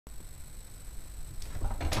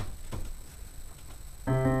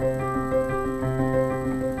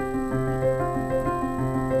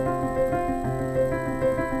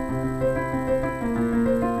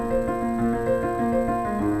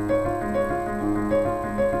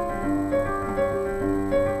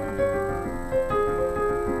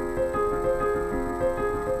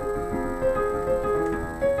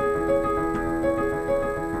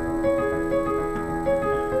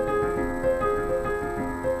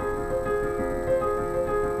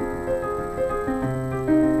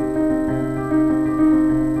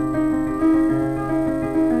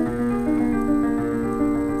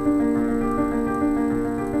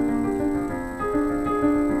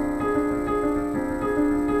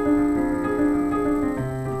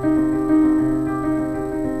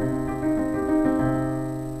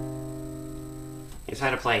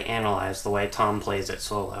play Analyze the way Thom plays it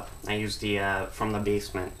solo. I used the From the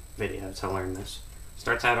Basement video to learn this.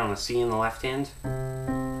 Starts out on a C in the left hand,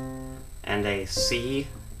 and a C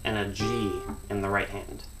and a G in the right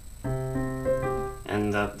hand.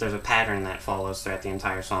 And there's a pattern that follows throughout the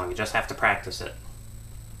entire song. You just have to practice it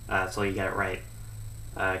until you get it right.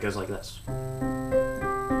 It goes like this.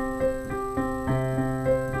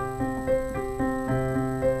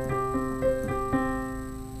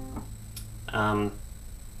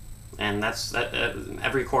 And that's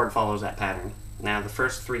every chord follows that pattern. Now the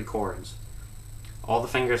first three chords, all the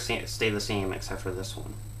fingers stay the same except for this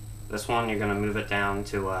one. This one you're going to move it down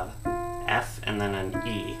to a F and then an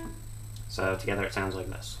E. So together it sounds like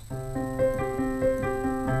this.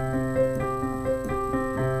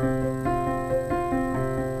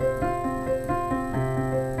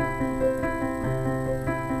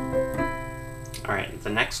 Alright, the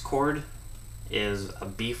next chord is a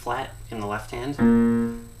B flat in the left hand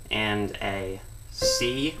and a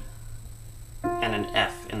C and an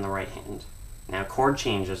F in the right hand. Now chord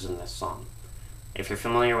changes in this song. If you're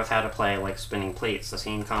familiar with how to play like spinning plates, the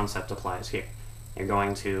same concept applies here. You're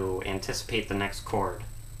going to anticipate the next chord.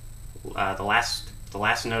 The last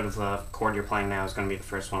note of the chord you're playing now is going to be the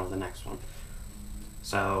first one of the next one.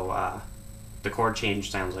 So the chord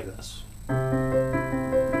change sounds like this.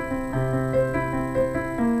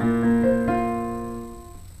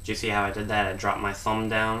 Do you see how I did that? I dropped my thumb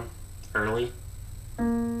down early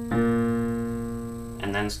and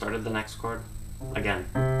then started the next chord again.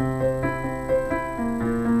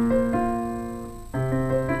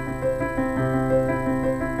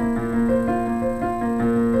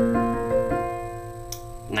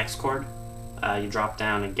 Next chord, you drop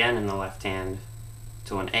down again in the left hand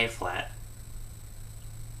to an A flat.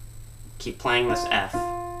 Keep playing this F,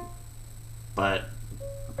 but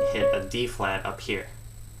hit a D flat up here.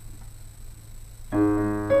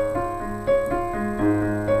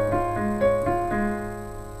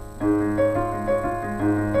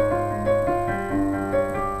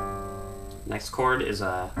 Next chord is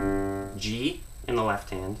a G in the left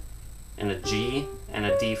hand, and a G and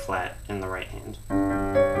a D flat in the right hand.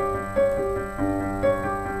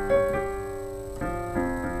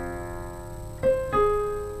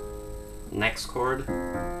 Next chord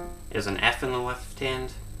is an F in the left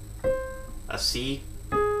hand, a C,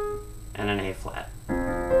 and an A flat.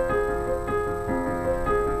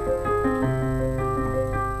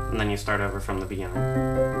 And then you start over from the beginning.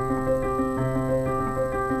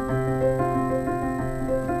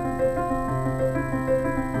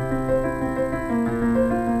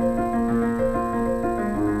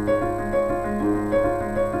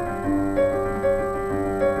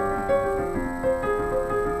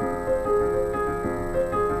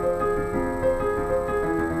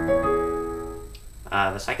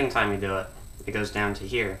 The second time you do it, it goes down to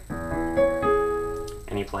here,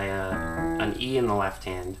 and you play an E in the left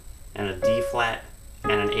hand, and a D flat,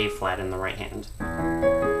 and an A flat in the right hand.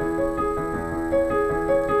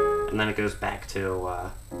 And then it goes back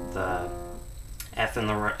to the F in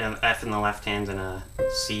the left hand, and a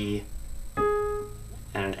C, and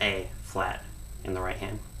an A flat in the right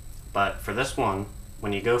hand. But for this one,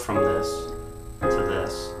 when you go from this to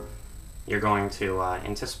this, you're going to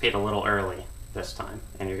anticipate a little early this time,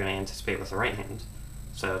 and you're going to anticipate with the right hand.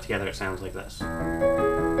 So together it sounds like this.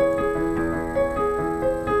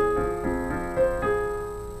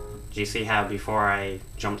 Do you see how before I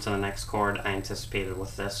jumped to the next chord, I anticipated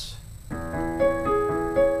with this?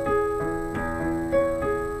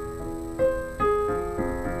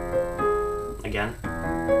 Again.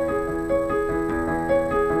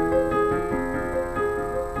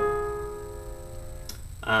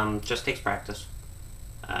 Just takes practice.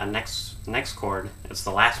 Next chord, it's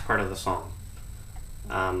the last part of the song.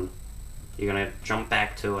 You're going to jump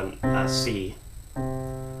back to a C,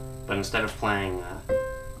 but instead of playing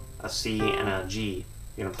a C and a G,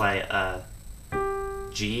 you're going to play a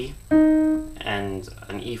G and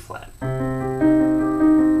an E flat.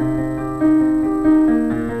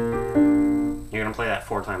 You're going to play that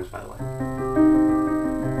 4 times, by the way.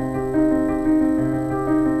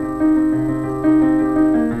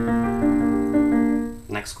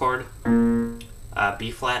 Next chord,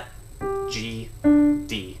 B flat, G,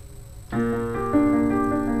 D. You're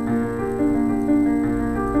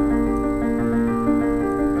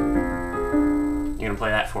going to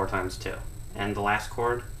play that 4 times too. And the last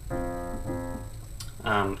chord,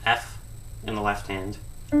 F in the left hand,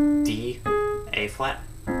 D, A flat.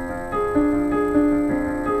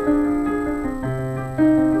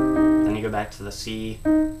 Then you go back to the C,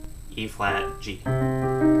 E flat, G.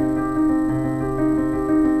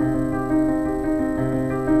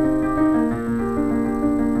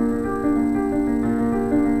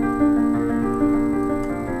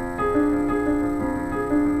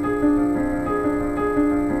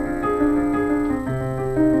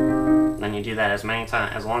 that as many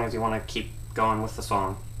times, as long as you want to keep going with the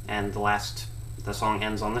song. And the song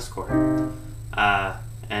ends on this chord.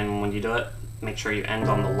 And when you do it, make sure you end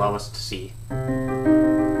on the lowest C.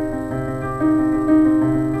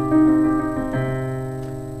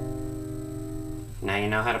 Now you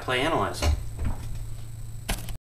know how to play Analyze.